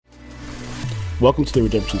Welcome to the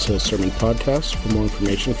Redemption Hill Sermon Podcast. For more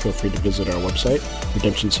information, feel free to visit our website,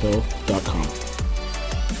 redemptionshill.com.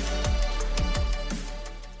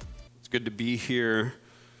 It's good to be here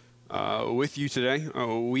with you today.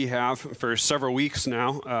 We have, for several weeks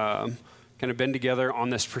now, kind of been together on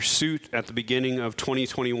this pursuit at the beginning of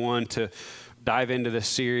 2021 to dive into this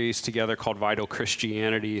series together called Vital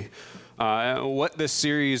Christianity. What this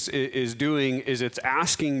series is doing is it's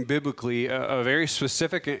asking biblically a very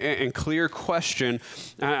specific and clear question.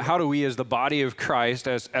 How do we as the body of Christ,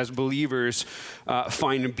 as believers,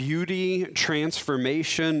 find beauty,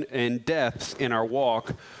 transformation, and depth in our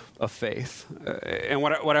walk of faith? And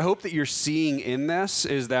what I hope that you're seeing in this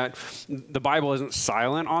is that the Bible isn't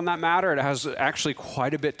silent on that matter. It has actually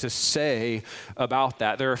quite a bit to say about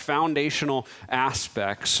that. There are foundational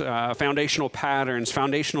aspects, foundational patterns,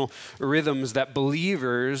 foundational rhythms that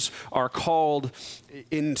believers are called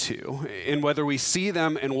into. And whether we see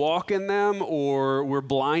them and walk in them or we're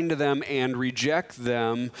blind to them and reject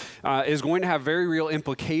them is going to have very real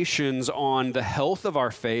implications on the health of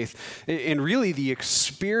our faith and really the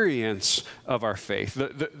experience of our faith,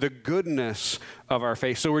 the goodness of our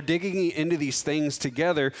faith. So we're digging into these things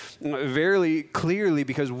together very clearly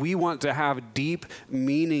because we want to have deep,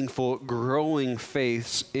 meaningful, growing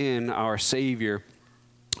faiths in our Savior.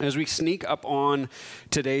 As we sneak up on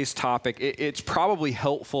today's topic, it's probably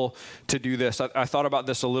helpful to do this. I thought about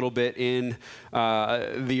this a little bit in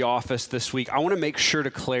the office this week. I want to make sure to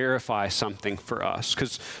clarify something for us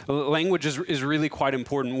because language is really quite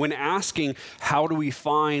important. When asking how do we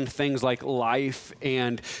find things like life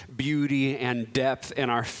and beauty and depth in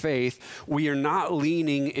our faith, we are not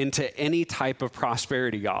leaning into any type of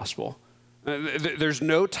prosperity gospel. There's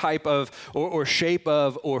no type of or shape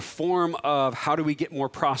of or form of how do we get more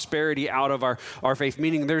prosperity out of our faith,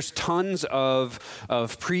 meaning there's tons of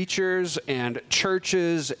preachers and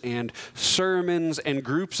churches and sermons and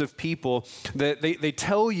groups of people that they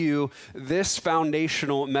tell you this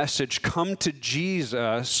foundational message: come to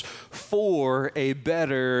Jesus for a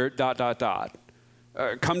better ...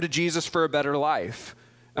 Come to Jesus for a better life.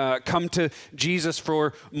 Come to Jesus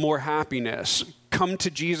for more happiness. Come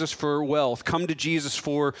to Jesus for wealth. Come to Jesus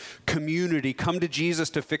for community. Come to Jesus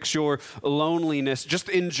to fix your loneliness. Just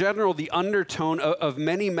in general, the undertone of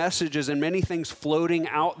many messages and many things floating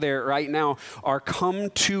out there right now are come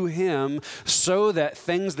to Him so that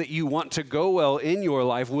things that you want to go well in your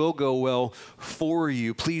life will go well for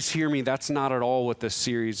you. Please hear me. That's not at all what this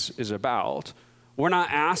series is about. We're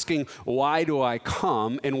not asking, why do I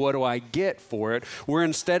come and what do I get for it? We're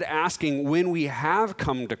instead asking, when we have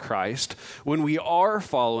come to Christ, when we are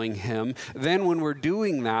following Him, then when we're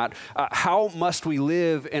doing that, how must we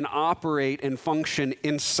live and operate and function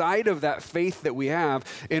inside of that faith that we have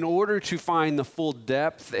in order to find the full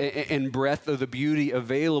depth and breadth of the beauty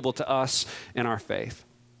available to us in our faith?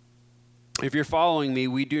 If you're following me,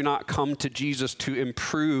 we do not come to Jesus to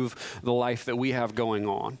improve the life that we have going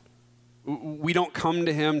on. We don't come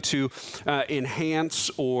to Him to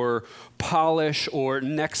enhance or polish or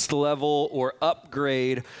next level or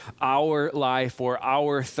upgrade our life or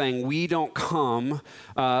our thing. We don't come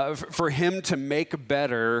for Him to make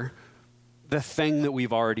better the thing that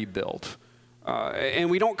we've already built.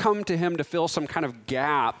 And we don't come to Him to fill some kind of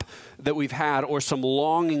gap that we've had or some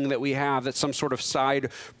longing that we have that's some sort of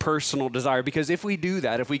side personal desire. Because if we do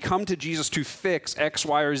that, if we come to Jesus to fix X,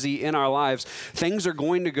 Y, or Z in our lives, things are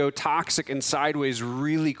going to go toxic and sideways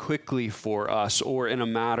really quickly for us or in a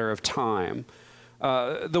matter of time.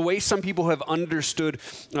 The way some people have understood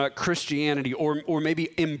Christianity or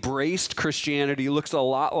maybe embraced Christianity looks a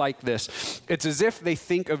lot like this. It's as if they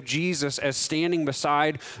think of Jesus as standing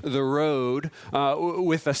beside the road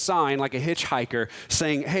with a sign like a hitchhiker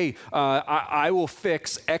saying, hey, I will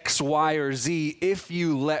fix X, Y, or Z if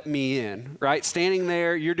you let me in, right? Standing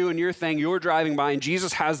there, you're doing your thing, you're driving by, and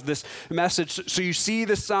Jesus has this message. So you see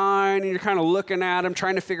the sign, and you're kind of looking at Him,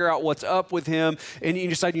 trying to figure out what's up with Him, and you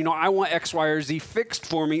decide, I want X, Y, or Z fixed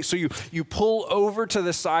for me. So you pull over to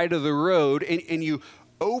the side of the road and you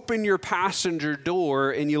open your passenger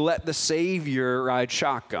door and you let the Savior ride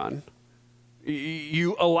shotgun.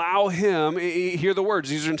 You allow Him, hear the words,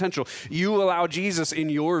 these are intentional. You allow Jesus in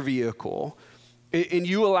your vehicle. And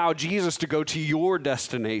you allow Jesus to go to your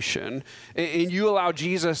destination. And you allow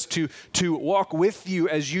Jesus to walk with you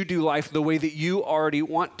as you do life the way that you already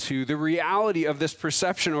want to. The reality of this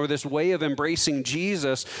perception or this way of embracing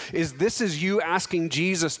Jesus is this is you asking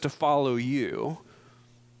Jesus to follow you,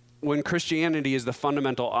 when Christianity is the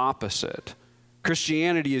fundamental opposite.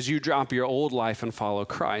 Christianity is you drop your old life and follow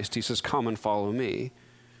Christ. He says, come and follow me.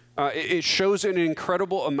 It shows an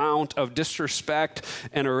incredible amount of disrespect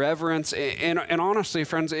and irreverence. And honestly,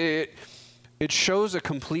 friends, It shows a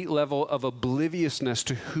complete level of obliviousness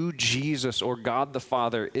to who Jesus or God the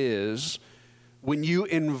Father is when you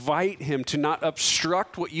invite him to not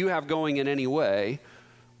obstruct what you have going in any way,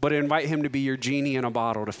 but invite him to be your genie in a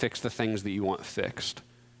bottle to fix the things that you want fixed.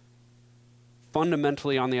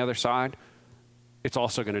 Fundamentally, on the other side, it's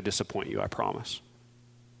also going to disappoint you, I promise.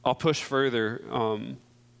 I'll push further,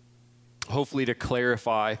 hopefully to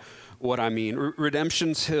clarify what I mean.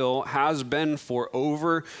 Redemption's Hill has been for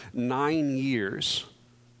over 9 years.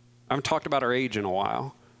 I haven't talked about our age in a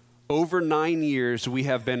while. Over 9 years, we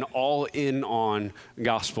have been all in on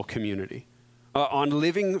gospel community, on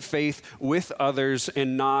living faith with others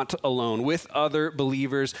and not alone, with other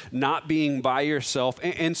believers, not being by yourself.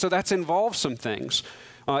 And so that's involved some things.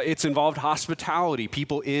 It's involved hospitality,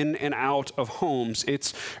 people in and out of homes.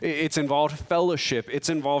 It's involved fellowship. It's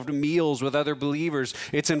involved meals with other believers.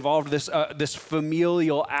 It's involved this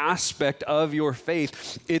familial aspect of your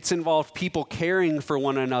faith. It's involved people caring for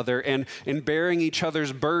one another and bearing each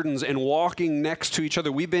other's burdens and walking next to each other.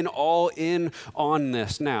 We've been all in on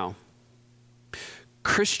this now.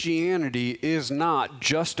 Christianity is not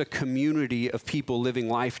just a community of people living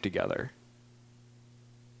life together.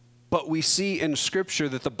 But we see in Scripture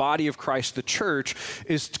that the body of Christ, the church,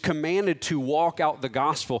 is commanded to walk out the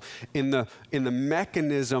gospel in the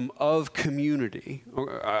mechanism of community.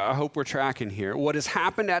 I hope we're tracking here. What has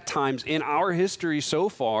happened at times in our history so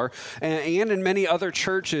far, and in many other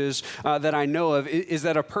churches that I know of, is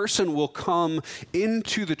that a person will come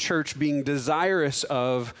into the church being desirous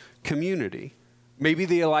of community. Maybe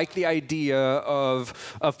they like the idea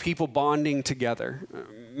of people bonding together.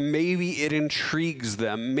 Maybe it intrigues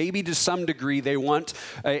them. Maybe to some degree they want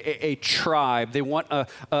a tribe. They want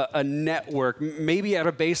a network. Maybe at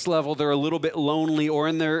a base level they're a little bit lonely, or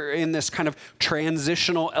in this kind of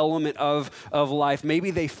transitional element of life.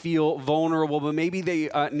 Maybe they feel vulnerable, but maybe they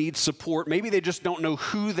need support. Maybe they just don't know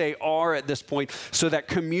who they are at this point. So that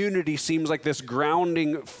community seems like this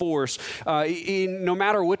grounding force. No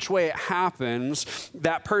matter which way it happens,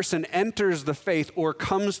 that person enters the faith or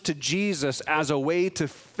comes to Jesus as a way to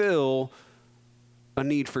fill a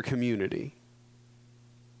need for community.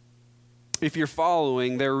 If you're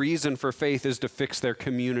following, their reason for faith is to fix their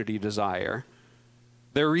community desire.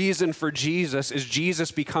 Their reason for Jesus is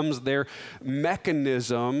Jesus becomes their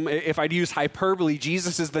mechanism. If I'd use hyperbole,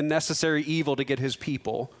 Jesus is the necessary evil to get his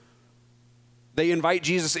people. They invite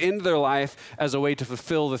Jesus into their life as a way to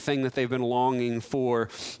fulfill the thing that they've been longing for.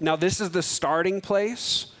 Now, this is the starting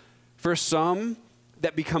place for some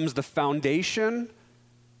that becomes the foundation,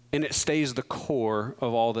 and it stays the core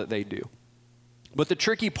of all that they do. But the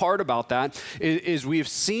tricky part about that is we've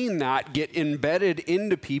seen that get embedded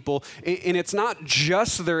into people, and it's not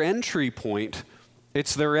just their entry point.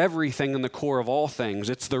 It's their everything and the core of all things.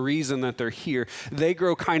 It's the reason that they're here. They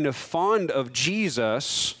grow kind of fond of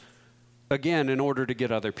Jesus, again, in order to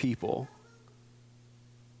get other people.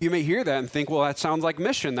 You may hear that and think, well, that sounds like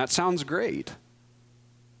mission. That sounds great.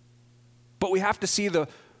 But we have to see the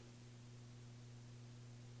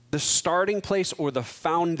starting place or the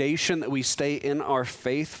foundation that we stay in our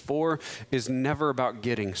faith for is never about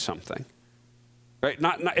getting something. Right?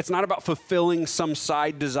 It's not about fulfilling some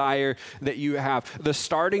side desire that you have. The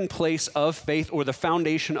starting place of faith or the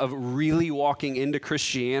foundation of really walking into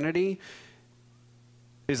Christianity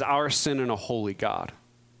is our sin in a holy God.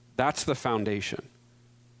 That's the foundation.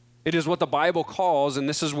 It is what the Bible calls, and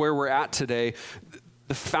this is where we're at today,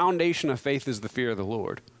 the foundation of faith is the fear of the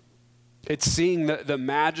Lord. It's seeing the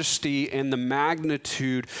majesty and the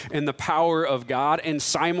magnitude and the power of God and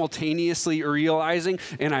simultaneously realizing,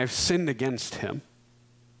 and I've sinned against him.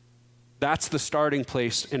 That's the starting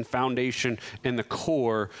place and foundation and the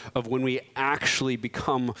core of when we actually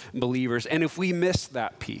become believers. And if we miss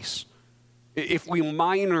that piece, if we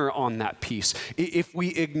minor on that piece, if we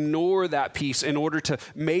ignore that piece in order to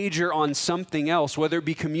major on something else, whether it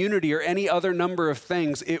be community or any other number of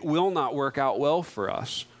things, it will not work out well for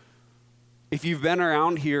us. If you've been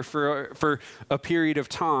around here for a period of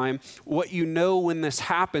time, what you know when this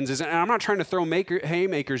happens is, and I'm not trying to throw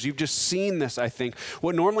haymakers, you've just seen this, I think.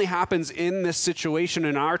 What normally happens in this situation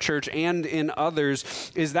in our church and in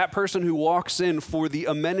others is that person who walks in for the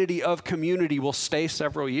amenity of community will stay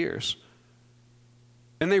several years.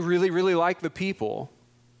 And they really, really like the people.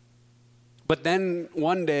 But then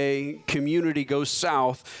one day, community goes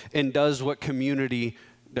south and does what community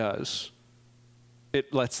does.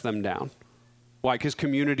 It lets them down. Why? Because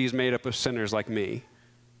community is made up of sinners like me.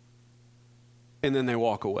 And then they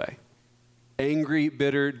walk away. Angry,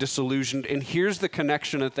 bitter, disillusioned. And here's the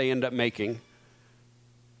connection that they end up making.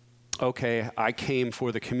 Okay, I came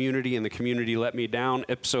for the community and the community let me down.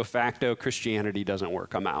 Ipso facto, Christianity doesn't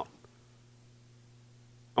work. I'm out.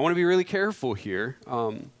 I want to be really careful here.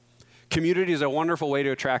 Community is a wonderful way to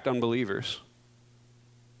attract unbelievers.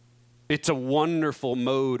 It's a wonderful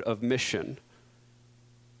mode of mission.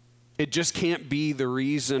 It just can't be the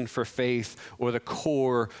reason for faith or the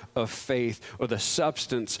core of faith or the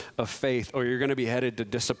substance of faith, or you're going to be headed to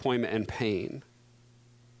disappointment and pain.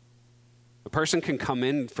 A person can come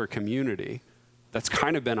in for community. That's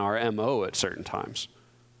kind of been our MO at certain times,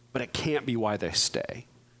 but it can't be why they stay.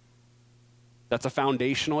 That's a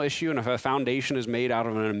foundational issue, and if a foundation is made out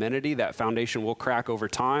of an amenity, that foundation will crack over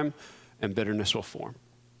time and bitterness will form.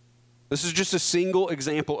 This is just a single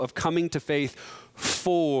example of coming to faith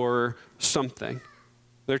for something.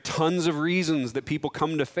 There are tons of reasons that people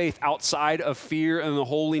come to faith outside of fear and the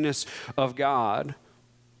holiness of God.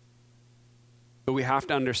 But we have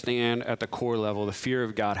to understand at the core level, the fear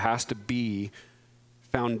of God has to be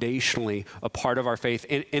foundationally a part of our faith.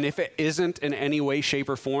 And if it isn't in any way, shape,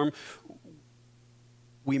 or form,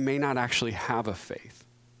 we may not actually have a faith.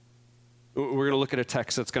 We're going to look at a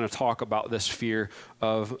text that's going to talk about this fear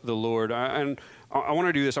of the Lord. And I want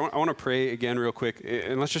to do this. I want to pray again real quick.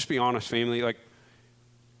 And let's just be honest, family. Like,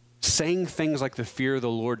 saying things like the fear of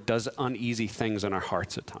the Lord does uneasy things in our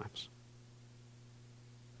hearts at times.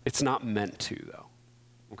 It's not meant to, though.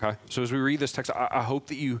 Okay? So as we read this text, I hope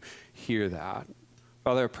that you hear that.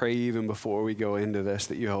 Father, I pray even before we go into this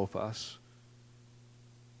that you help us.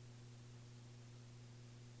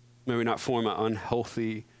 May we not form an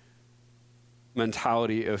unhealthy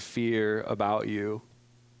mentality of fear about you.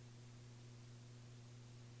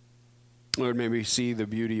 Lord, may we see the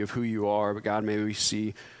beauty of who you are, but God, may we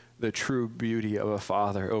see the true beauty of a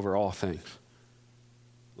father over all things.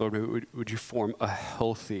 Lord, would you form a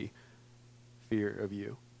healthy fear of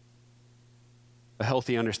you? A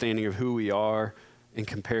healthy understanding of who we are in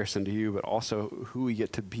comparison to you, but also who we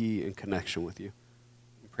get to be in connection with you.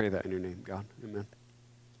 We pray that in your name, God. Amen.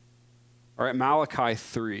 All right, Malachi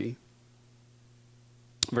 3,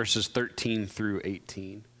 verses 13 through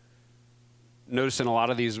 18. Notice in a lot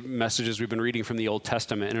of these messages we've been reading from the Old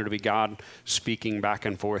Testament, and it'll be God speaking back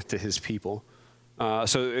and forth to his people.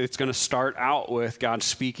 So it's going to start out with God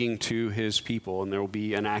speaking to his people, and there will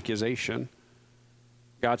be an accusation.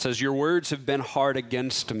 God says, "Your words have been hard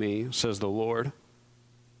against me," says the Lord.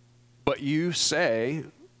 "But you say,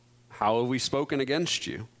 how have we spoken against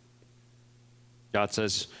you?" God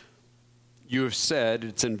says, "You have said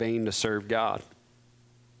it's in vain to serve God.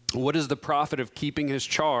 What is the profit of keeping his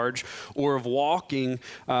charge or of walking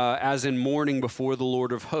as in mourning before the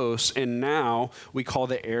Lord of hosts? And now we call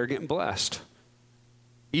the arrogant blessed.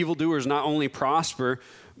 Evildoers not only prosper,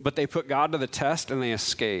 but they put God to the test and they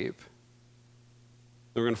escape."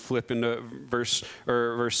 We're going to flip into verse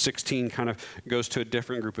 16, kind of goes to a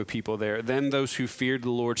different group of people there. "Then those who feared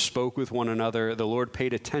the Lord spoke with one another. The Lord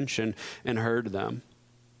paid attention and heard them.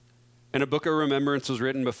 And a book of remembrance was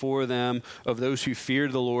written before them of those who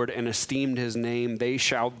feared the Lord and esteemed his name. They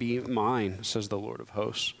shall be mine, says the Lord of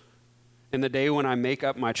hosts. In the day when I make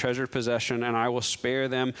up my treasured possession, and I will spare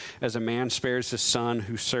them as a man spares his son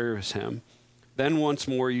who serves him. Then once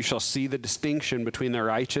more you shall see the distinction between the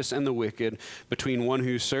righteous and the wicked, between one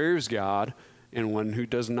who serves God and one who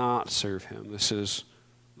does not serve him." This is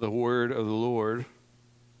the word of the Lord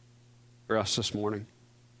for us this morning.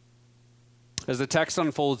 As the text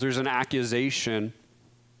unfolds, there's an accusation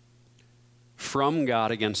from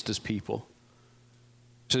God against his people.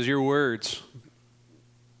 It says, your words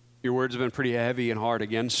have been pretty heavy and hard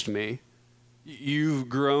against me. You've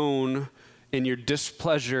grown in your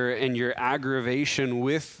displeasure and your aggravation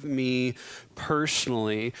with me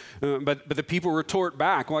personally. But the people retort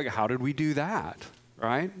back, like, how did we do that?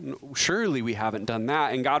 Right? Surely we haven't done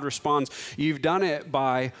that. And God responds, you've done it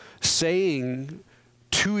by saying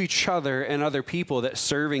to each other and other people that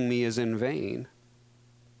serving me is in vain.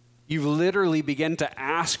 You've literally begun to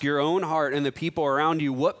ask your own heart and the people around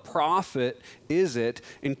you, what profit is it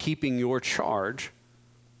in keeping your charge?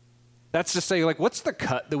 That's to say, like, what's the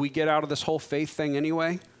cut that we get out of this whole faith thing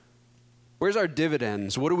anyway? Where's our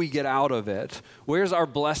dividends? What do we get out of it? Where's our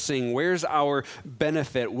blessing? Where's our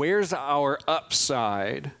benefit? Where's our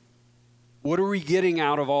upside? What are we getting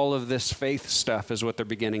out of all of this faith stuff is what they're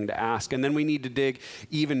beginning to ask. And then we need to dig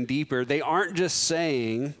even deeper. They aren't just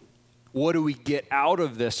saying, what do we get out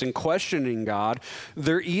of this and questioning God?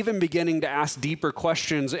 They're even beginning to ask deeper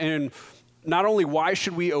questions. And not only why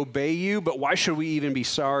should we obey you, but why should we even be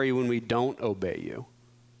sorry when we don't obey you?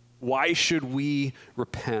 Why should we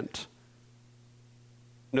repent?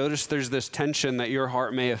 Notice there's this tension that your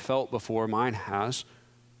heart may have felt before, mine has.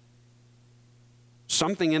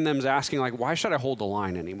 Something in them is asking, like, why should I hold the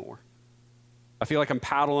line anymore? I feel like I'm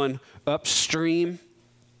paddling upstream,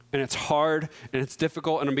 and it's hard, and it's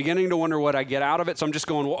difficult, and I'm beginning to wonder what I get out of it. So I'm just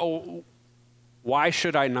going, well, why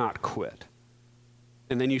should I not quit?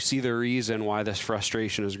 And then you see the reason why this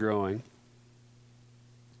frustration is growing.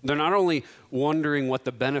 They're not only wondering what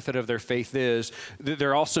the benefit of their faith is,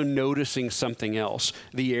 they're also noticing something else.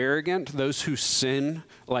 The arrogant, those who sin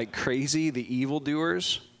like crazy, the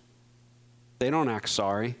evildoers, they don't act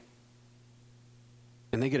sorry,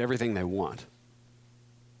 and they get everything they want.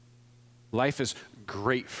 Life is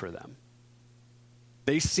great for them.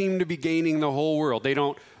 They seem to be gaining the whole world. They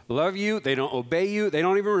don't love you, they don't obey you, they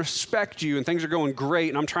don't even respect you, and things are going great,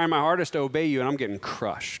 and I'm trying my hardest to obey you, and I'm getting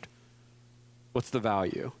crushed. What's the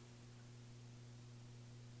value?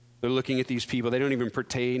 They're looking at these people. They don't even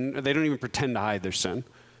pretend to hide their sin.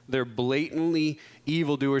 They're blatantly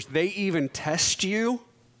evildoers. They even test you,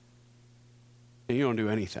 and you don't do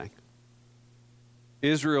anything.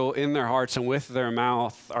 Israel, in their hearts and with their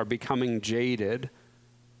mouth, are becoming jaded.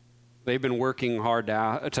 They've been working hard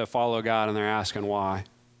to follow God, and they're asking why.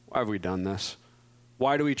 Why have we done this?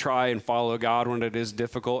 Why do we try and follow God when it is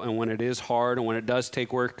difficult and when it is hard and when it does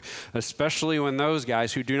take work, especially when those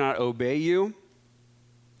guys who do not obey you,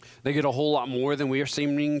 they get a whole lot more than we are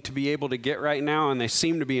seeming to be able to get right now, and they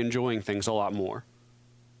seem to be enjoying things a lot more.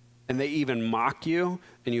 And they even mock you,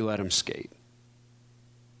 and you let them skate.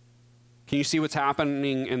 Can you see what's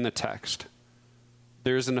happening in the text?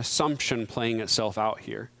 There's an assumption playing itself out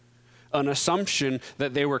here. An assumption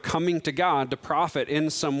that they were coming to God to profit in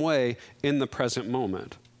some way in the present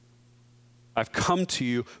moment. I've come to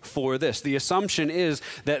you for this. The assumption is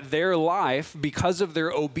that their life, because of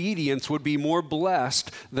their obedience, would be more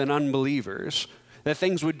blessed than unbelievers. That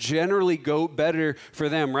things would generally go better for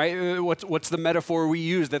them, right? What's the metaphor we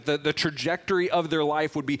use? That the trajectory of their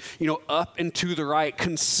life would be, up and to the right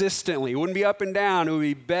consistently. It wouldn't be up and down. It would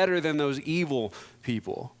be better than those evil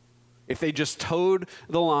people. If they just towed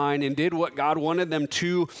the line and did what God wanted them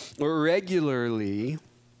to regularly,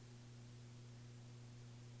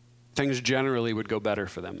 things generally would go better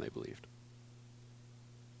for them, they believed.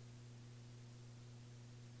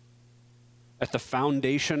 At the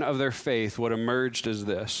foundation of their faith, what emerged is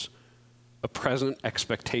this: a present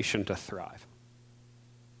expectation to thrive.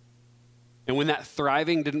 And when that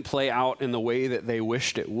thriving didn't play out in the way that they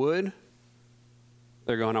wished it would,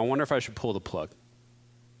 they're going, I wonder if I should pull the plug.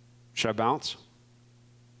 Should I bounce?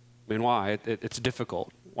 I mean, why? It's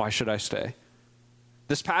difficult. Why should I stay?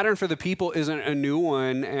 This pattern for the people isn't a new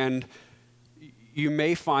one, and you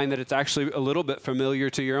may find that it's actually a little bit familiar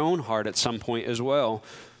to your own heart at some point as well.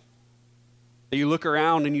 You look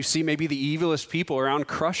around and you see maybe the evilest people around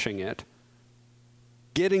crushing it,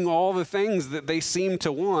 getting all the things that they seem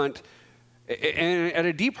to want, and at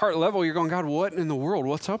a deep heart level, you're going, God, what in the world?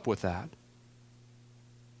 What's up with that?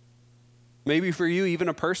 Maybe for you, even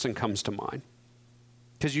a person comes to mind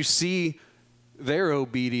because you see their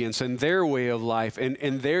obedience and their way of life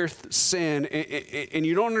and their sin, and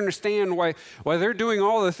you don't understand why they're doing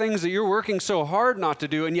all the things that you're working so hard not to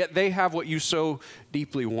do, and yet they have what you so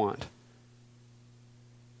deeply want.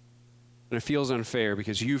 And it feels unfair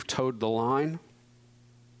because you've towed the line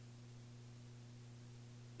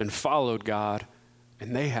and followed God,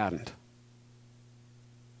 and they hadn't.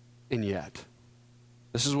 And yet,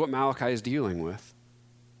 this is what Malachi is dealing with.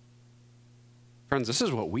 Friends, this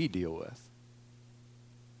is what we deal with.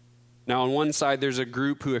 Now, on one side, there's a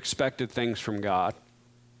group who expected things from God,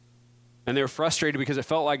 and they were frustrated because it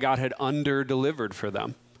felt like God had under-delivered for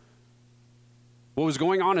them. What was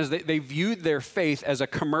going on is they viewed their faith as a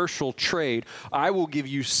commercial trade. I will give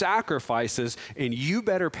you sacrifices, and you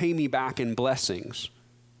better pay me back in blessings.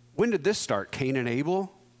 When did this start? Cain and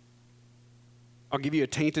Abel? I'll give you a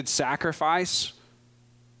tainted sacrifice,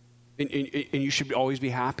 and you should always be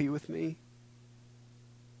happy with me.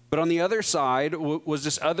 But on the other side was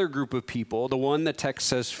this other group of people, the one the text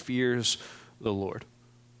says fears the Lord.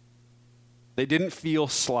 They didn't feel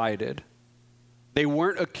slighted. They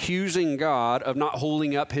weren't accusing God of not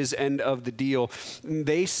holding up his end of the deal.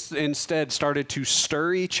 They instead started to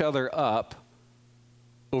stir each other up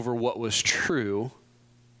over what was true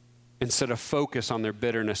instead of focus on their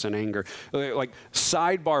bitterness and anger. Like,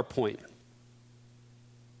 sidebar point.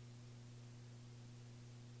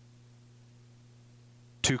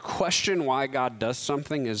 To question why God does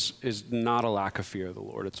something is not a lack of fear of the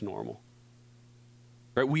Lord. It's normal.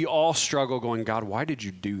 Right? We all struggle going, God, why did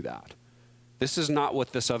you do that? This is not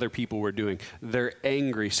what this other people were doing. They're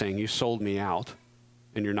angry, saying, you sold me out,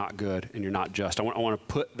 and you're not good, and you're not just. I want to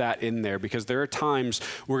put that in there because there are times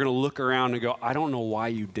we're going to look around and go, I don't know why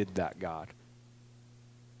you did that, God.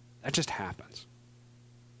 That just happens.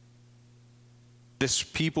 This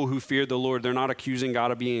people who feared the Lord, they're not accusing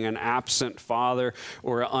God of being an absent father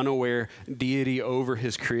or an unaware deity over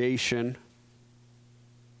his creation.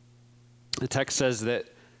 The text says that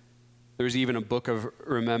there's even a book of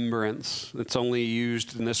remembrance that's only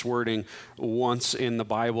used in this wording once in the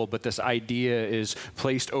Bible, but this idea is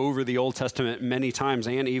placed over the Old Testament many times,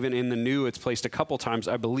 and even in the New, it's placed a couple times.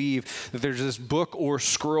 I believe that there's this book or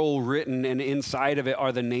scroll written, and inside of it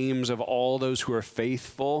are the names of all those who are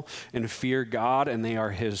faithful and fear God, and they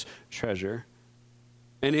are his treasure.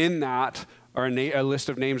 And in that are a list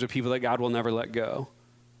of names of people that God will never let go.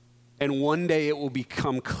 And one day it will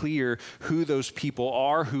become clear who those people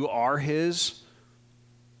are, who are his,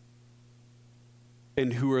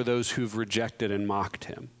 and who are those who've rejected and mocked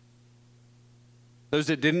him. Those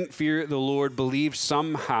that didn't fear the Lord believed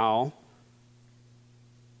somehow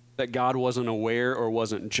that God wasn't aware or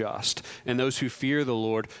wasn't just. And those who fear the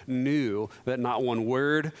Lord knew that not one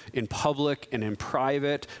word in public and in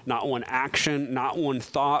private, not one action, not one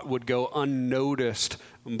thought would go unnoticed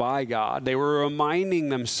by God. They were reminding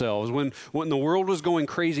themselves, when the world was going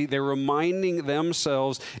crazy, they're reminding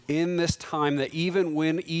themselves in this time that even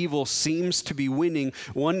when evil seems to be winning,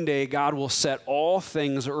 one day God will set all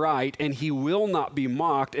things right and he will not be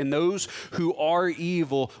mocked, and those who are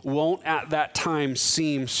evil won't at that time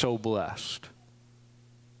seem so blessed.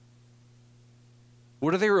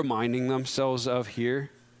 What are they reminding themselves of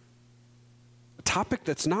here? A topic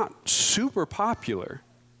that's not super popular.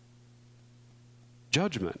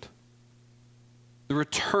 Judgment. The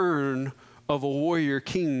return of a warrior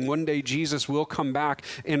king. One day Jesus will come back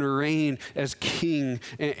and reign as king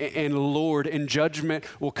and Lord, and judgment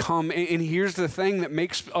will come. And here's the thing that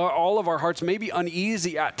makes all of our hearts maybe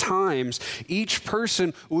uneasy at times. Each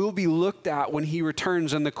person will be looked at when he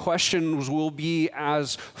returns, and the questions will be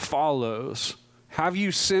as follows. Have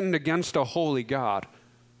you sinned against a holy God?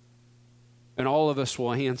 And all of us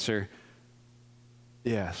will answer,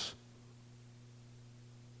 yes.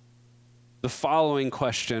 The following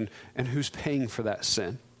question, and who's paying for that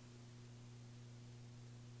sin?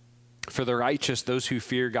 For the righteous, those who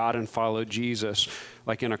fear God and follow Jesus,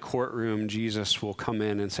 like in a courtroom, Jesus will come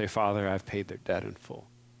in and say, Father, I've paid their debt in full.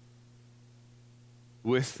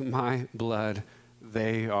 With my blood,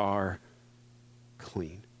 they are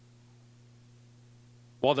clean.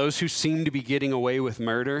 While those who seem to be getting away with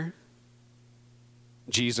murder,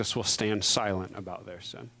 Jesus will stand silent about their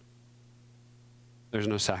sin. There's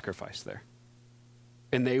no sacrifice there.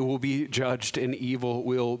 And they will be judged, and evil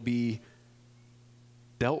will be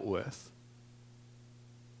dealt with.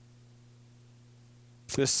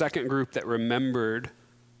 This second group that remembered,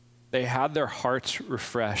 they had their hearts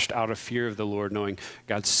refreshed out of fear of the Lord, knowing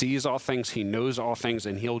God sees all things, he knows all things,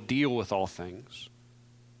 and he'll deal with all things.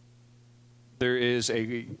 There is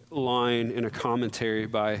a line in a commentary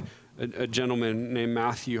by a gentleman named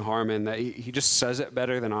Matthew Harmon that he just says it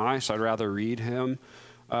better than I, so I'd rather read him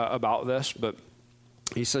about this, but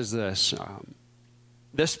he says this,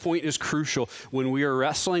 this point is crucial when we are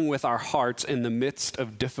wrestling with our hearts in the midst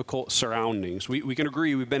of difficult surroundings. We can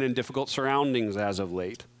agree we've been in difficult surroundings as of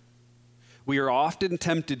late. We are often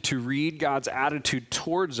tempted to read God's attitude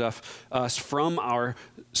towards us from our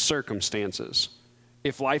circumstances.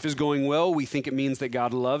 If life is going well, we think it means that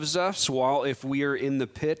God loves us, while if we are in the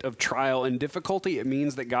pit of trial and difficulty, it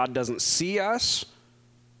means that God doesn't see us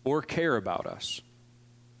or care about us.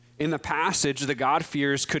 In the passage, the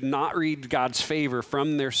God-fearers could not read God's favor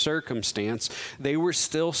from their circumstance. They were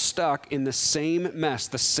still stuck in the same mess,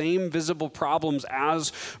 the same visible problems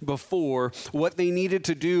as before. What they needed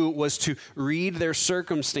to do was to read their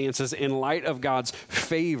circumstances in light of God's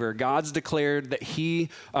favor. God's declared that he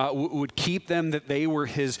would keep them, that they were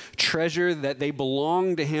his treasure, that they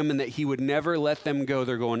belonged to him, and that he would never let them go.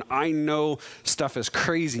 They're going, I know stuff is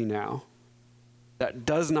crazy now. That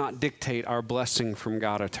does not dictate our blessing from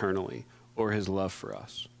God eternally or his love for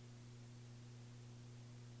us.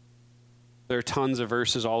 There are tons of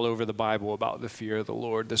verses all over the Bible about the fear of the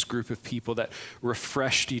Lord, this group of people that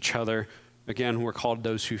refreshed each other. Again, we're called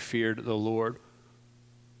those who feared the Lord.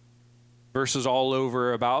 Verses all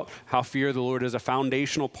over about how fear of the Lord is a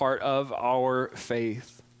foundational part of our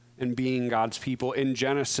faith and being God's people. In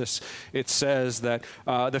Genesis, it says that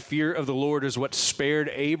the fear of the Lord is what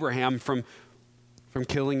spared Abraham from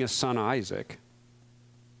killing his son Isaac.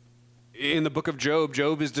 In the book of Job,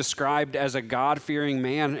 Job is described as a God-fearing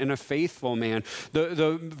man and a faithful man.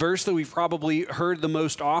 The verse that we've probably heard the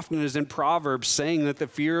most often is in Proverbs, saying that the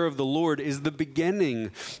fear of the Lord is the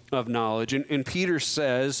beginning of knowledge. And Peter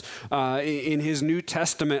says in his New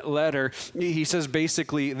Testament letter, he says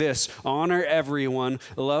basically this: honor everyone,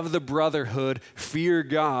 love the brotherhood, fear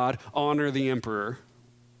God, honor the emperor.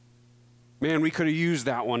 Man, we could have used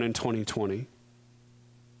that one in 2020.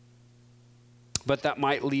 But that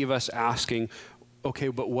might leave us asking, okay,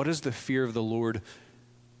 but what does the fear of the Lord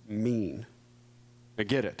mean? I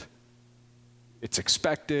get it. It's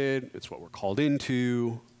expected. It's what we're called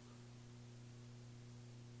into.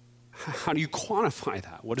 How do you quantify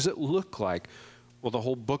that? What does it look like? Well, the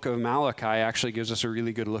whole book of Malachi actually gives us a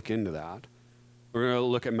really good look into that. We're going to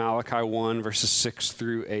look at Malachi 1, verses 6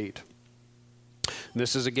 through 8.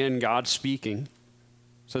 This is, again, God speaking. It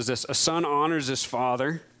says this, a son honors his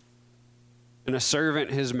father, and a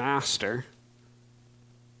servant his master.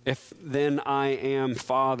 If then I am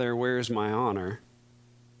father, where is my honor?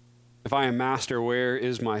 If I am master, where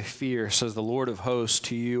is my fear? Says the Lord of hosts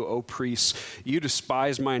to you, O priests, you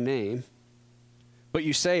despise my name. But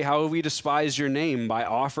you say, how have we despised your name? By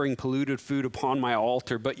offering polluted food upon my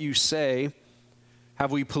altar. But you say,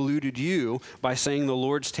 have we polluted you by saying the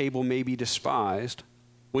Lord's table may be despised?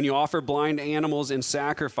 When you offer blind animals in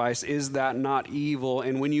sacrifice, is that not evil?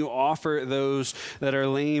 And when you offer those that are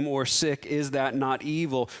lame or sick, is that not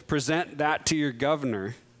evil? Present that to your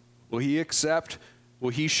governor. Will he accept?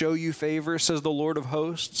 Will he show you favor, says the Lord of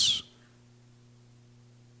hosts?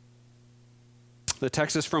 The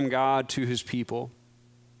text is from God to his people.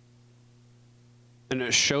 And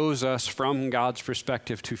it shows us from God's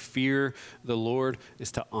perspective to fear the Lord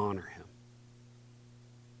is to honor him.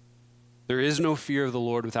 There is no fear of the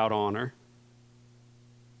Lord without honor.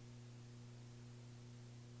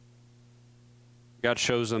 God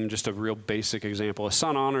shows them just a real basic example. A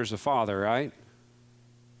son honors the father, right?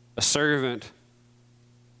 A servant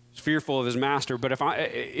is fearful of his master. But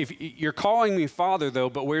if you're calling me father, though,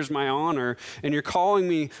 but where's my honor? And you're calling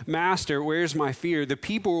me master, where's my fear? The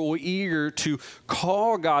people were eager to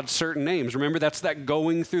call God certain names. Remember, that's that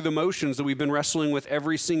going through the motions that we've been wrestling with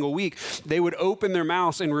every single week. They would open their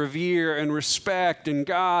mouths and revere and respect and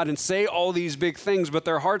God and say all these big things, but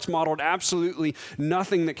their hearts modeled absolutely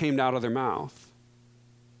nothing that came out of their mouth.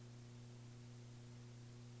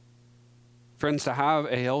 Friends, to have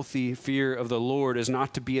a healthy fear of the Lord is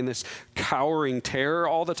not to be in this cowering terror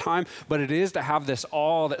all the time, but it is to have this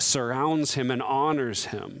awe that surrounds him and honors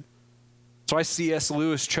him. That's why C.S.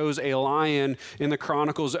 Lewis chose a lion in the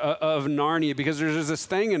Chronicles of Narnia, because there's this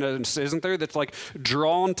thing in it, isn't there, that's like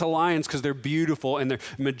drawn to lions because they're beautiful and they're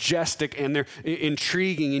majestic and they're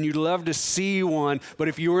intriguing, and you'd love to see one, but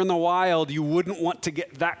if you were in the wild, you wouldn't want to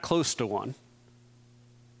get that close to one.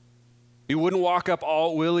 You wouldn't walk up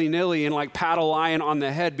all willy-nilly and like pat a lion on the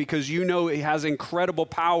head because you know it has incredible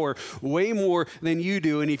power, way more than you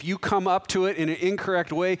do. And if you come up to it in an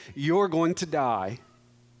incorrect way, you're going to die.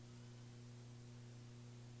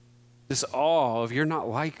 This awe of you're not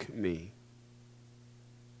like me.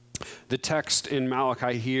 The text in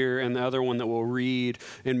Malachi here and the other one that we'll read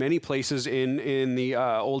in many places in the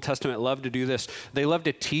Old Testament love to do this. They love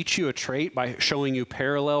to teach you a trait by showing you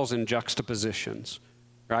parallels and juxtapositions.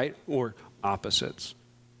 Right? Or opposites.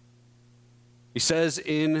 He says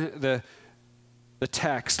in the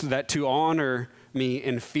text that to honor me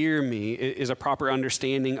and fear me is a proper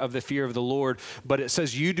understanding of the fear of the Lord, but it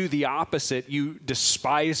says you do the opposite. You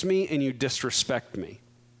despise me and you disrespect me.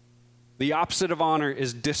 The opposite of honor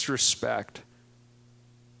is disrespect.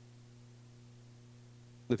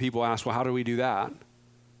 The people ask, well, how do we do that?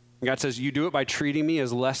 And God says, you do it by treating me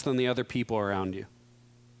as less than the other people around you.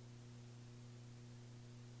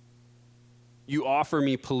 You offer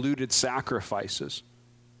me polluted sacrifices.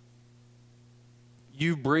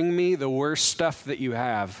 You bring me the worst stuff that you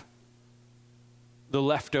have. The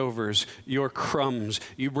leftovers, your crumbs.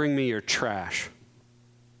 You bring me your trash.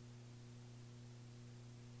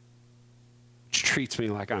 Which treats me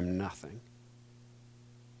like I'm nothing.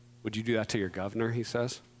 Would you do that to your governor, he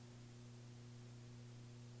says?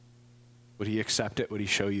 Would he accept it? Would he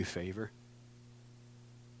show you favor?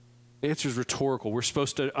 The answer is rhetorical. We're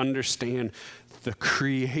supposed to understand the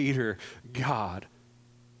Creator God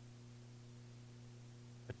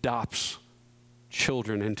adopts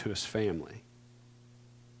children into his family.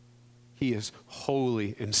 He is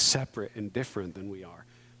holy and separate and different than we are.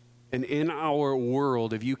 And in our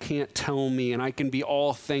world, if you can't tell me and I can be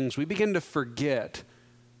all things, we begin to forget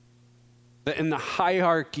that in the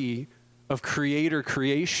hierarchy of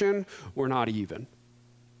creation, we're not even.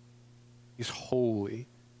 He's holy.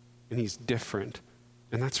 And he's different.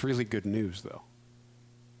 And that's really good news, though.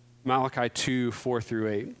 Malachi 2, 4 through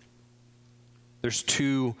 8. There's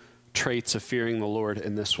two traits of fearing the Lord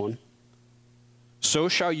in this one. So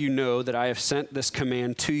shall you know that I have sent this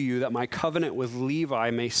command to you, that my covenant with Levi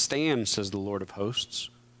may stand, says the Lord of hosts.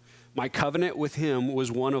 My covenant with him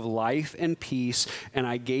was one of life and peace, and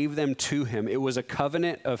I gave them to him. It was a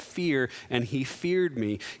covenant of fear, and he feared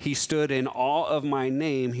me. He stood in awe of my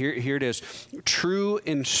name. Here it is. True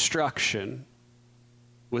instruction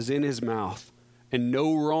was in his mouth, and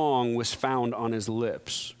no wrong was found on his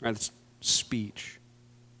lips. Right? That's speech.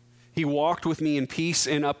 He walked with me in peace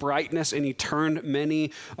and uprightness, and he turned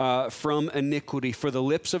many from iniquity. For the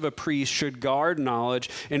lips of a priest should guard knowledge,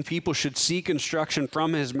 and people should seek instruction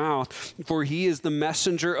from his mouth. For he is the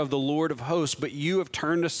messenger of the Lord of hosts, but you have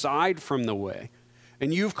turned aside from the way.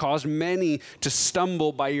 And you've caused many to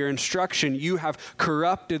stumble by your instruction. You have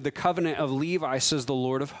corrupted the covenant of Levi, says the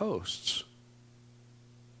Lord of hosts.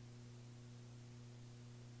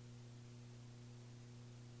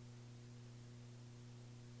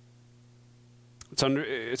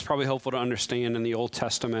 It's probably helpful to understand in the Old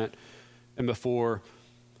Testament and before,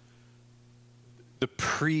 the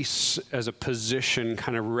priests as a position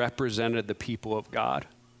kind of represented the people of God.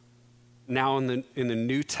 Now in the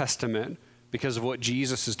New Testament, because of what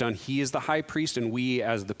Jesus has done, he is the high priest and we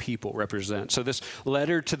as the people represent. So this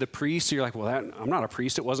letter to the priests, you're like, well, I'm not a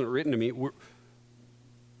priest. It wasn't written to me.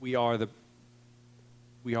 We are the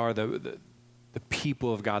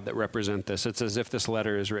people of God that represent this. It's as if this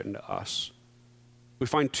letter is written to us. We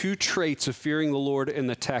find two traits of fearing the Lord in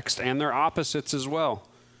the text, and their opposites as well.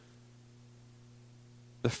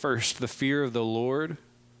 The first, the fear of the Lord,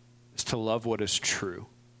 is to love what is true.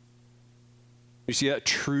 You see that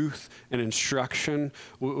truth and instruction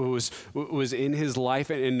was in his life,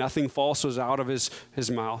 and nothing false was out of his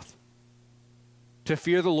mouth. To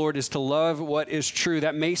fear the Lord is to love what is true.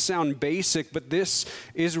 That may sound basic, but this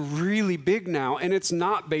is really big now, and it's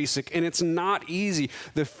not basic, and it's not easy.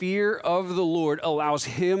 The fear of the Lord allows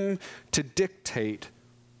him to dictate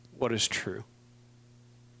what is true.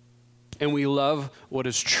 And we love what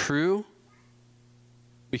is true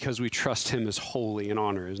because we trust him as holy and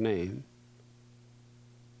honor his name.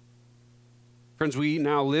 Friends, we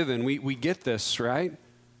now live in, we get this, right?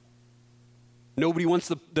 Nobody wants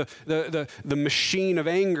the machine of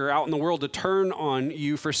anger out in the world to turn on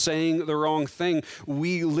you for saying the wrong thing.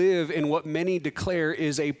 We live in what many declare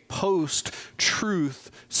is a post-truth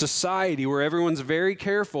society where everyone's very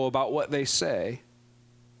careful about what they say.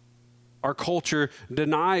 Our culture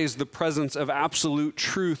denies the presence of absolute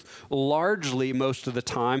truth largely most of the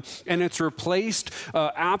time, and it's replaced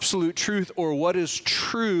absolute truth or what is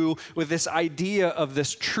true with this idea of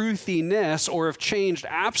this truthiness, or have changed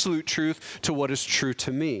absolute truth to what is true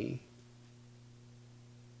to me.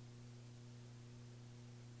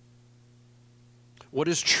 What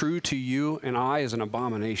is true to you and I is an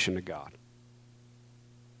abomination to God.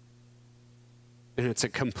 And it's a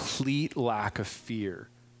complete lack of fear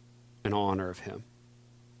and honor of him.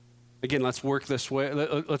 Again, let's work this way.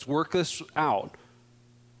 Let's work this out.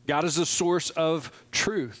 God is the source of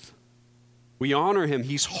truth. We honor him.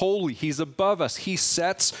 He's holy. He's above us. He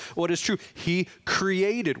sets what is true. He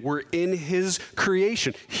created. We're in his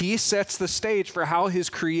creation. He sets the stage for how his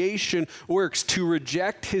creation works. To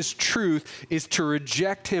reject his truth is to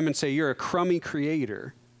reject him and say, you're a crummy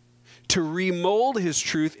creator. To remold his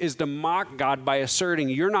truth is to mock God by asserting,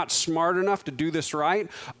 you're not smart enough to do this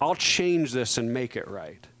right. I'll change this and make it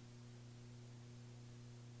right.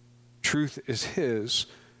 Truth is his,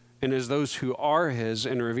 and as those who are his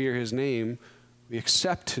and revere his name, we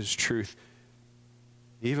accept his truth,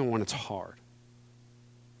 even when it's hard.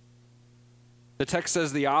 The text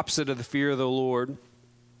says the opposite of the fear of the Lord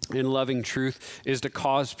in loving truth is to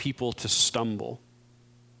cause people to stumble.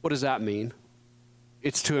 What does that mean?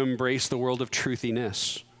 It's to embrace the world of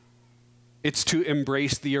truthiness. It's to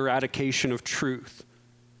embrace the eradication of truth.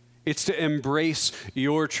 It's to embrace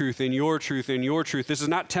your truth and your truth and your truth. This is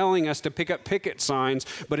not telling us to pick up picket signs,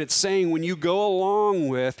 but it's saying when you go along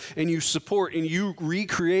with and you support and you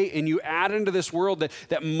recreate and you add into this world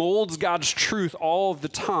that molds God's truth all of the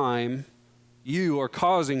time, you are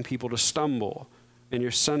causing people to stumble and you're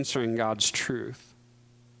censoring God's truth.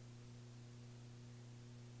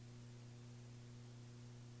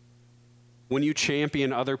 When you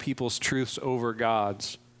champion other people's truths over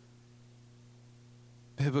God's,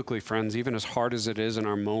 biblically, friends, even as hard as it is in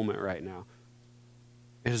our moment right now,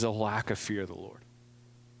 it is a lack of fear of the Lord.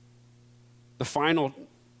 The final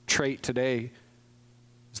trait today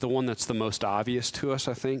is the one that's the most obvious to us,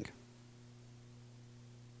 I think.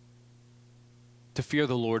 To fear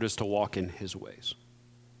the Lord is to walk in his ways.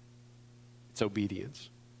 It's obedience.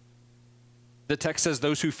 The text says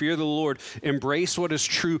those who fear the Lord embrace what is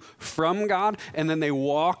true from God, and then they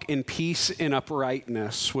walk in peace and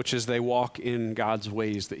uprightness, which is they walk in God's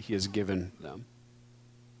ways that he has given them.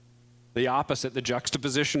 The opposite, the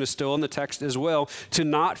juxtaposition is still in the text as well. To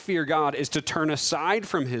not fear God is to turn aside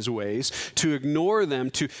from his ways, to ignore them,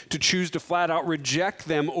 to choose to flat out reject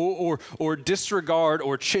them or disregard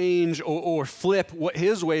or change or flip what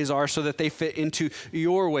his ways are so that they fit into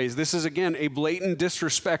your ways. This is, again, a blatant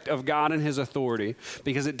disrespect of God and his authority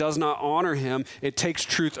because it does not honor him. It takes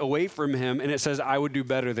truth away from him, and it says, I would do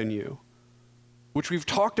better than you. Which we've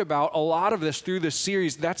talked about a lot of this through this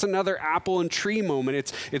series. That's another apple and tree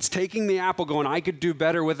moment. It's taking the apple going, I could do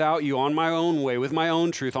better without you on my own way, with my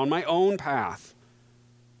own truth, on my own path,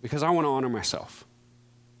 because I want to honor myself.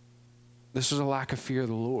 This is a lack of fear of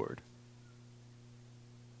the Lord.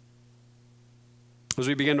 As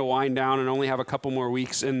we begin to wind down and only have a couple more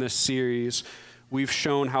weeks in this series, we've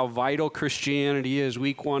shown how vital Christianity is.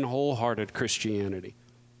 Week 1, wholehearted Christianity.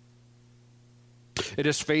 It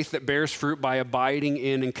is faith that bears fruit by abiding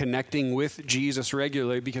in and connecting with Jesus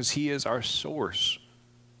regularly because he is our source.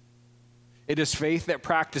 It is faith that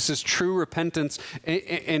practices true repentance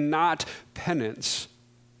and not penance.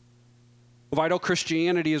 Vital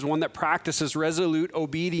Christianity is one that practices resolute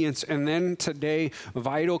obedience. And then today,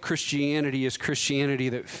 vital Christianity is Christianity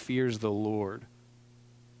that fears the Lord.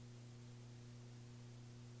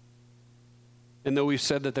 And though we've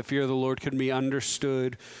said that the fear of the Lord can be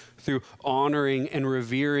understood through honoring and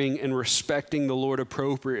revering and respecting the Lord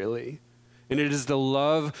appropriately, and it is to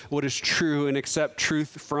love what is true and accept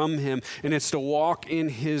truth from him, and it's to walk in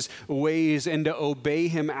his ways and to obey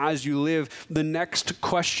him as you live, the next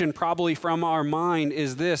question probably from our mind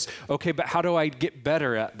is this: okay, but how do I get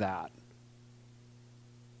better at that?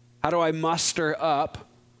 How do I muster up?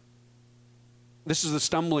 This is the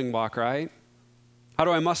stumbling block, right? How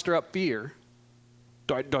do I muster up fear?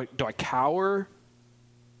 Do I cower?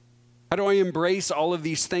 How do I embrace all of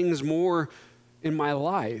these things more in my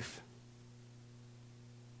life?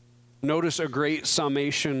 Notice a great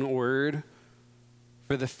summation word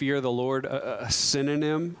for the fear of the Lord, a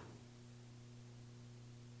synonym.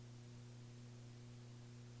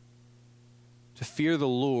 To fear the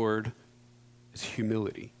Lord is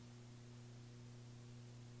humility.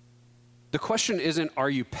 The question isn't, are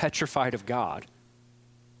you petrified of God?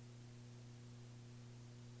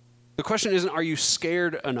 The question isn't, are you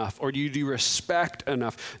scared enough or do you respect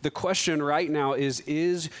enough? The question right now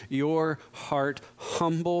is your heart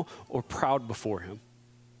humble or proud before him?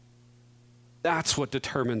 That's what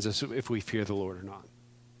determines if we fear the Lord or not.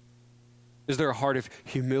 Is there a heart of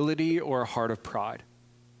humility or a heart of pride?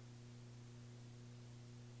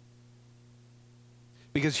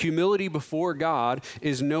 Because humility before God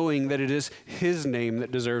is knowing that it is his name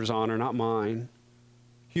that deserves honor, not mine.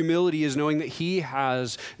 Humility is knowing that he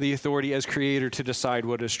has the authority as creator to decide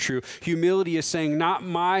what is true. Humility is saying, not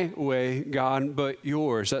my way, God, but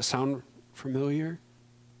yours. Does that sound familiar?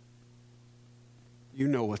 You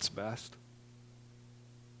know what's best.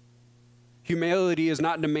 Humility is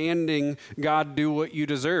not demanding God do what you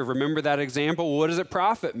deserve. Remember that example? What does it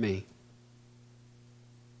profit me?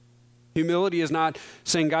 Humility is not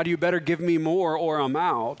saying, God, you better give me more or I'm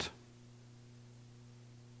out.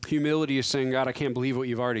 Humility is saying, God, I can't believe what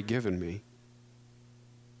you've already given me.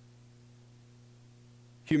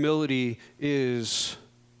 Humility is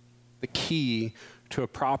the key to a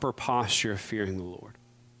proper posture of fearing the Lord.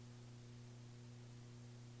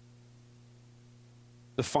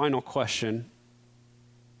 The final question,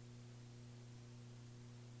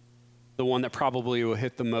 the one that probably will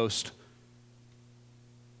hit the most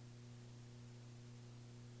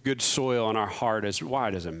good soil in our heart, is why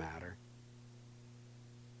does it matter?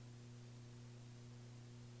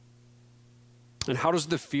 And how does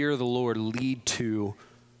the fear of the Lord lead to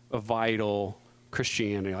a vital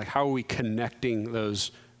Christianity? Like, how are we connecting those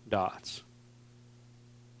dots?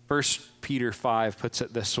 1 Peter 5 puts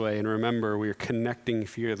it this way, and remember, we are connecting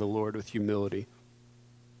fear of the Lord with humility.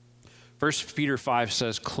 1 Peter 5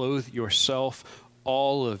 says, clothe yourself,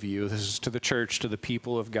 all of you, this is to the church, to the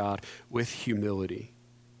people of God, with humility.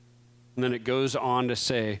 And then it goes on to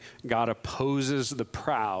say, God opposes the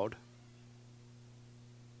proud,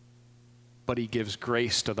 but he gives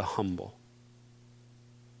grace to the humble.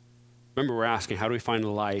 Remember, we're asking, how do we find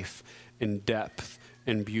life and depth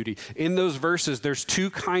and beauty? In those verses, there's two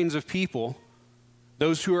kinds of people.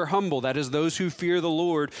 Those who are humble, that is those who fear the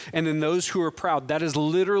Lord, and then those who are proud. That is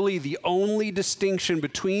literally the only distinction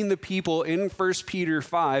between the people in 1 Peter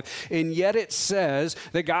 5. And yet it says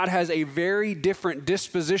that God has a very different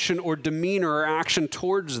disposition or demeanor or action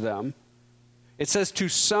towards them. It says to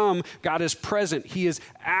some, God is present, he is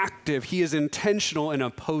active, he is intentional in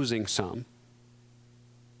opposing some.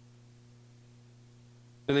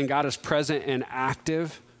 And then God is present and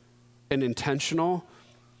active and intentional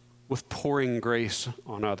with pouring grace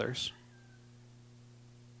on others.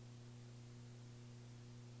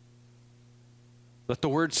 Let the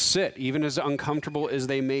words sit, even as uncomfortable as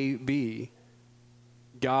they may be.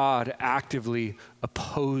 God actively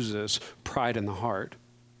opposes pride in the heart.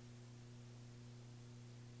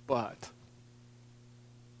 But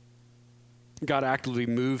God actively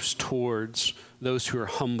moves towards those who are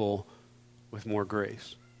humble with more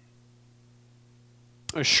grace.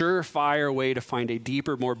 A surefire way to find a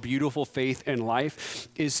deeper, more beautiful faith in life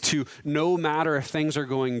is to, no matter if things are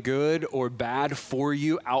going good or bad for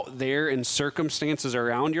you out there in circumstances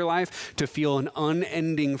around your life, to feel an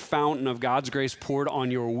unending fountain of God's grace poured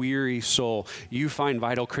on your weary soul. You find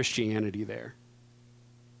vital Christianity there.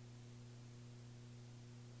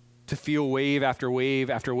 To feel wave after wave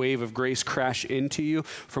after wave of grace crash into you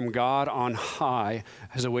from God on high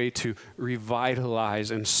as a way to revitalize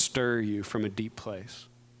and stir you from a deep place.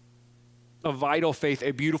 A vital faith,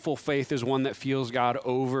 a beautiful faith, is one that feels God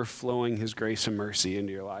overflowing his grace and mercy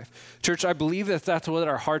into your life. Church, I believe that that's what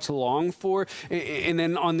our hearts long for. And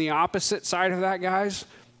then on the opposite side of that, guys,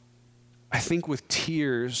 I think with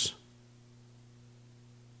tears,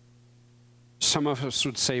 some of us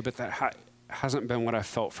would say, but that hasn't been what I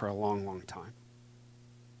felt for a long, long time.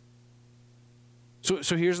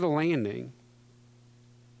 So here's the landing.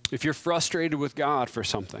 If you're frustrated with God for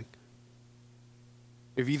something,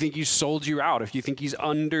 if you think he's sold you out, if you think he's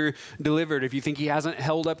under-delivered, if you think he hasn't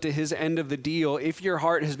held up to his end of the deal, if your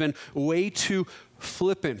heart has been way too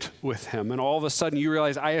flippant with him, and all of a sudden you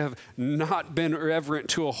realize, I have not been reverent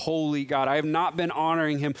to a holy God. I have not been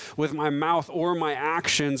honoring him with my mouth or my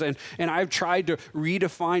actions, and I've tried to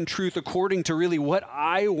redefine truth according to really what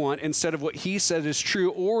I want instead of what he said is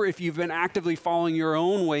true, or if you've been actively following your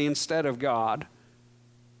own way instead of God.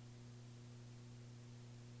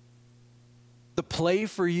 The play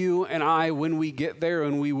for you and I when we get there,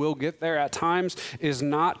 and we will get there at times, is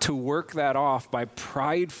not to work that off by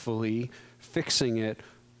pridefully fixing it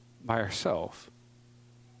by ourselves.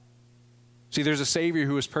 See, there's a Savior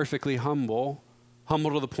who was perfectly humble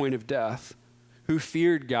to the point of death, who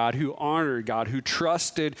feared God, who honored God, who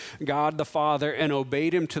trusted God the Father and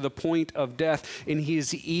obeyed him to the point of death. And he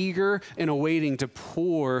is eager and awaiting to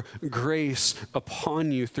pour grace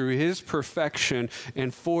upon you through his perfection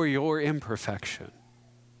and for your imperfection.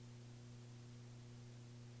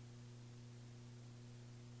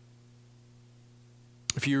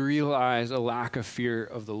 If you realize a lack of fear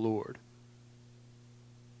of the Lord,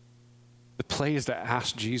 the play is to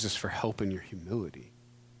ask Jesus for help in your humility.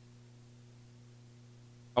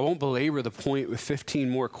 I won't belabor the point with 15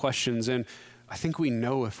 more questions, and I think we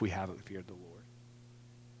know if we haven't feared the Lord.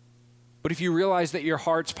 But if you realize that your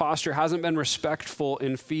heart's posture hasn't been respectful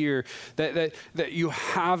in fear, that you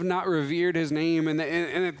have not revered his name, and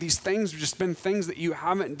that these things have just been things that you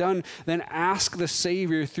haven't done, then ask the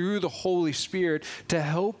Savior through the Holy Spirit to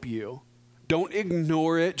help you. Don't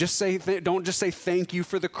ignore it. Don't just say thank you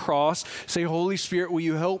for the cross. Say, Holy Spirit, will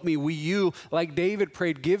you help me? Will you, like David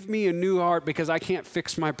prayed, give me a new heart because I can't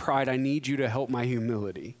fix my pride. I need you to help my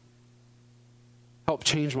humility. Help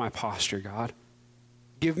change my posture, God.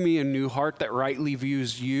 Give me a new heart that rightly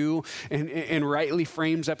views you and rightly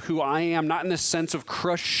frames up who I am, not in the sense of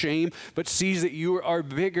crushed shame, but sees that you are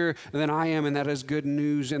bigger than I am, and that is good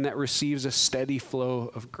news, and that receives a steady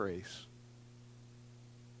flow of grace.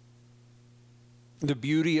 The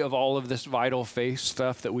beauty of all of this vital faith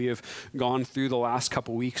stuff that we have gone through the last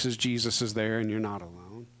couple weeks is Jesus is there and you're not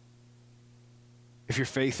alone. If your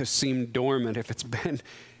faith has seemed dormant, if it's been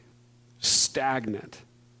stagnant,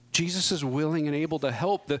 Jesus is willing and able to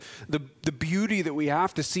help. The beauty that we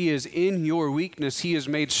have to see is in your weakness, he is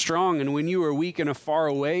made strong. And when you are weak and far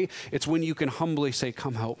away, it's when you can humbly say,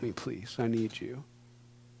 come help me, please. I need you.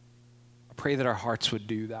 I pray that our hearts would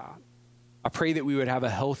do that. I pray that we would have a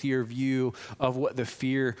healthier view of what the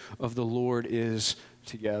fear of the Lord is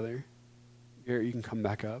together. Garrett, you can come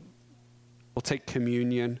back up. We'll take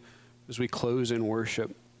communion as we close in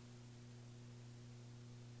worship.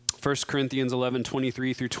 1 Corinthians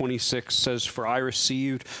 11:23 through 26 says, For I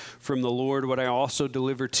received from the Lord what I also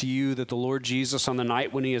delivered to you, that the Lord Jesus on the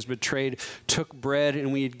night when he was betrayed took bread, and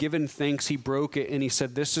when he had given thanks, he broke it, and he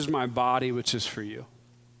said, This is my body, which is for you.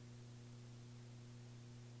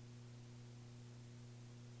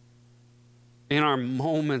 In our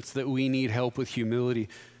moments that we need help with humility,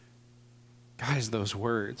 guys, those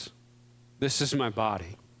words, this is my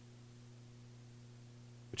body,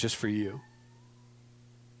 which is for you.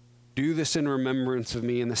 Do this in remembrance of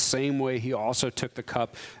me. In the same way, he also took the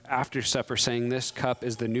cup after supper, saying, This cup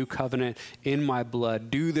is the new covenant in my blood.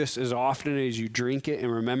 Do this as often as you drink it in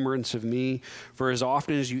remembrance of me. For as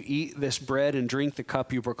often as you eat this bread and drink the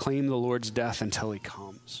cup, you proclaim the Lord's death until he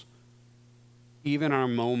comes. Even our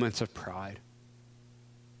moments of pride.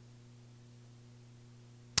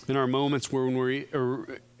 in our moments when we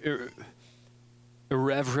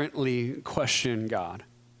irreverently question God,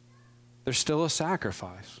 there's still a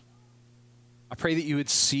sacrifice. I pray that you would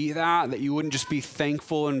see that you wouldn't just be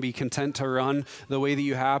thankful and be content to run the way that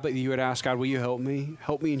you have, but that you would ask, God, will you help me?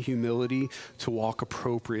 Help me in humility to walk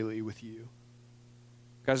appropriately with you.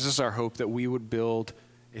 Guys, this is our hope, that we would build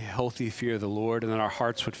a healthy fear of the Lord and that our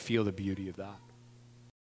hearts would feel the beauty of that.